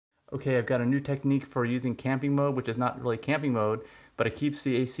Okay, I've got a new technique for using camping mode, which is not really camping mode, but it keeps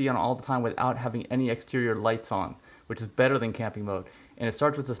the AC on all the time without having any exterior lights on, which is better than camping mode. And it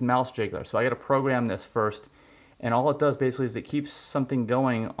starts with this mouse jiggler. So I got to program this first. And all it does basically is it keeps something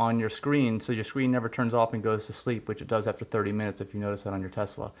going on your screen so your screen never turns off and goes to sleep, which it does after 30 minutes if you notice that on your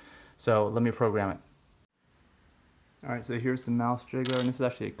Tesla. So let me program it. Alright, so here's the mouse jiggler, and this is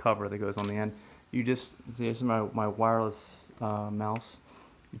actually a cover that goes on the end. You just, see, this is my wireless mouse.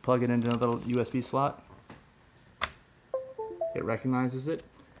 You plug it into a little USB slot. It recognizes it.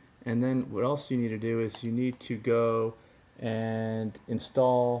 And then what else you need to do is you need to go and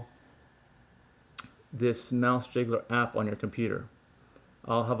install this mouse jiggler app on your computer.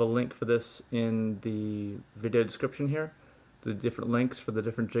 I'll have a link for this in the video description here, the different links for the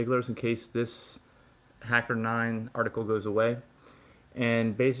different jigglers in case this Hacker 9 article goes away.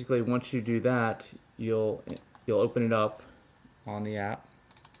 And basically once you do that, you'll open it up on the app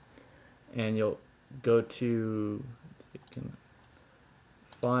and you'll go to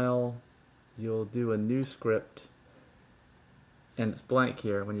File, you'll do a new script, and it's blank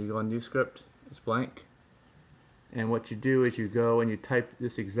here. When you go on new script, it's blank. And what you do is you go and you type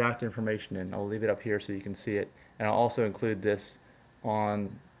this exact information in. I'll leave it up here so you can see it, and I'll also include this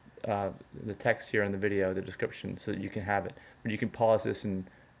on the text here in the video, the description, so that you can have it. But you can pause this and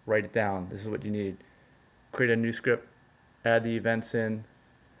write it down. This is what you need. Create a new script, add the events in,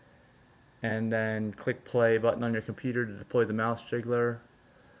 and then click play button on your computer to deploy the mouse jiggler.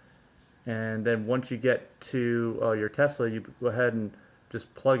 And then once you get to your Tesla, you go ahead and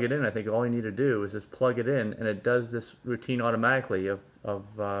just plug it in. I think all you need to do is just plug it in, and it does this routine automatically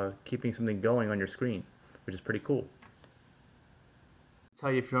of keeping something going on your screen, which is pretty cool. To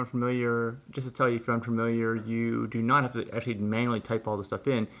tell you if you're unfamiliar, just to tell you if you're unfamiliar, you do not have to actually manually type all the stuff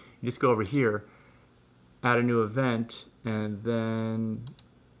in. You just go over here, add a new event, and then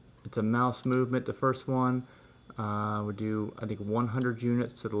it's a mouse movement, the first one. We'll do, I think, 100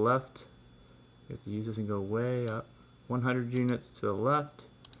 units to the left. You have to use this and go way up. 100 units to the left.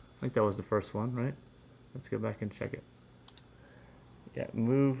 I think that was the first one, right? Let's go back and check it. Yeah,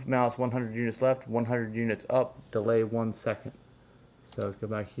 move mouse 100 units left, 100 units up, delay 1 second. So let's go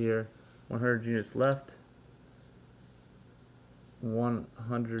back here. 100 units left,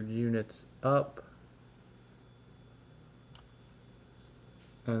 100 units up,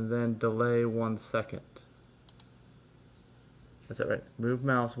 and then delay 1 second. That's it, right? Move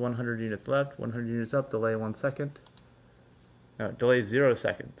mouse 100 units left, 100 units up, delay 1 second. No, delay 0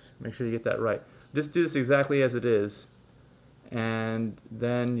 seconds. Make sure you get that right. Just do this exactly as it is, and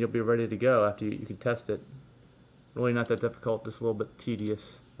then you'll be ready to go after you can test it. Really not that difficult, just a little bit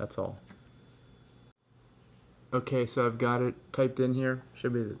tedious, that's all. Okay, so I've got it typed in here.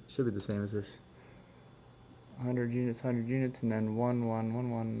 Should be the same as this. 100 units, and then 1, 1,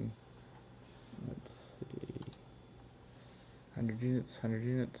 1, 1. Let's see. 100 units, 100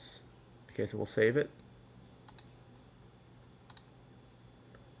 units. Okay, so we'll save it.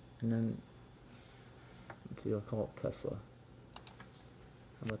 And then, let's see, I'll call it Tesla.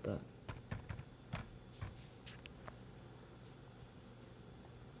 How about that?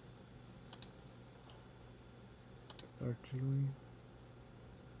 Start jiggling.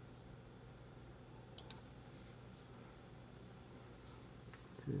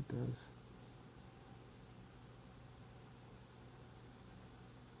 See what it does.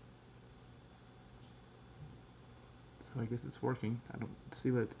 So I guess it's working. I don't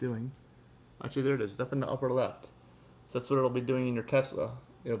see what it's doing. Actually, there it is. It's up in the upper left. So that's what it'll be doing in your Tesla.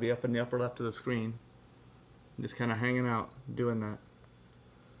 It'll be up in the upper left of the screen. Just kind of hanging out, doing that.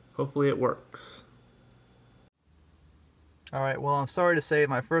 Hopefully it works. Alright, well, I'm sorry to say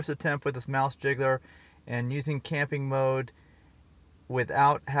my first attempt with this mouse jiggler and using camping mode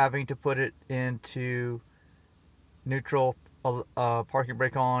without having to put it into neutral, parking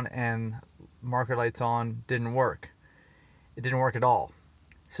brake on and marker lights on didn't work. It didn't work at all.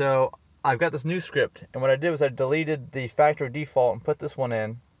 So I've got this new script, and what I did was I deleted the factory default and put this one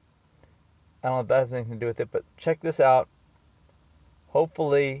in. I don't know if that has anything to do with it, but check this out.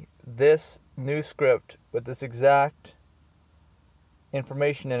 Hopefully this new script with this exact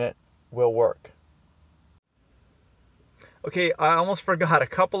information in it will work. Okay, I almost forgot a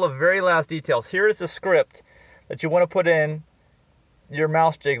couple of very last details. Here is the script that you want to put in your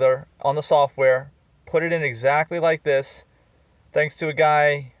mouse jiggler on the software. Put it in exactly like this. Thanks to a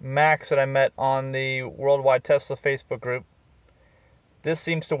guy, Max, that I met on the Worldwide Tesla Facebook group. This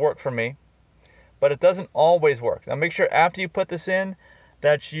seems to work for me, but it doesn't always work. Now make sure after you put this in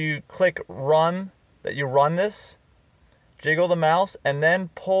that you click run, that you run this, jiggle the mouse, and then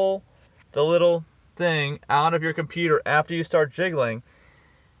pull the little thing out of your computer after you start jiggling.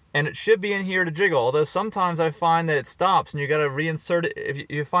 and it should be in here to jiggle, although sometimes I find that it stops and you got to reinsert it. If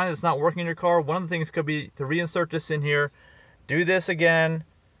you find that it's not working in your car, one of the things could be to reinsert this in here, do this again,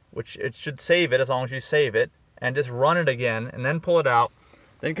 which it should save it as long as you save it, and just run it again and then pull it out.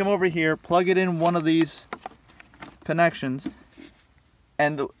 Then come over here, plug it in one of these connections,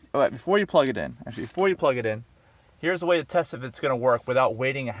 and before you plug it in, here's the way to test if it's going to work without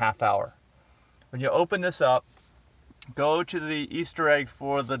waiting a half hour. When you open this up, go to the Easter egg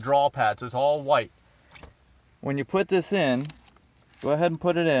for the draw pad, so it's all white. When you put this in, go ahead and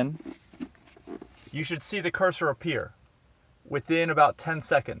put it in, you should see the cursor appear within about 10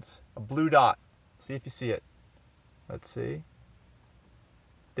 seconds, a blue dot. See if you see it. Let's see.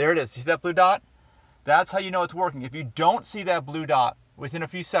 There it is. You see that blue dot? That's how you know it's working. If you don't see that blue dot within a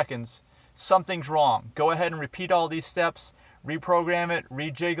few seconds, something's wrong. Go ahead and repeat all these steps, reprogram it,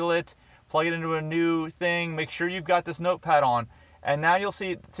 rejiggle it, plug it into a new thing, make sure you've got this notepad on, and now you'll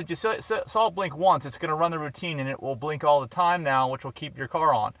see, since you saw it blink once, it's going to run the routine and it will blink all the time now, which will keep your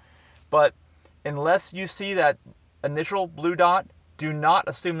car on. But unless you see that initial blue dot, do not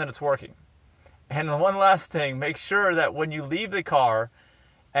assume that it's working. And one last thing, make sure that when you leave the car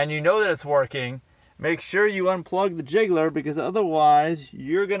and you know that it's working, make sure you unplug the jiggler, because otherwise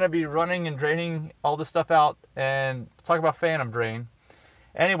you're going to be running and draining all this stuff out. And talk about phantom drain.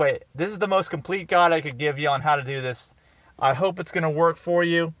 Anyway, this is the most complete guide I could give you on how to do this. I hope it's going to work for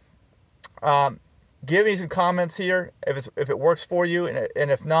you. Give me some comments here if it works for you,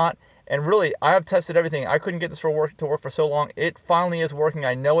 and if not. And really, I have tested everything. I couldn't get this to work for so long. It finally is working.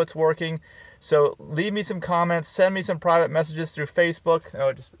 I know it's working. So leave me some comments. Send me some private messages through Facebook. Oh,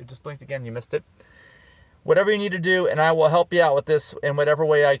 it just blinked again. You missed it. Whatever you need to do, and I will help you out with this in whatever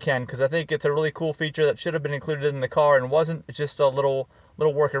way I can, because I think it's a really cool feature that should have been included in the car and wasn't. It's just a little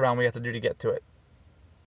workaround we have to do to get to it.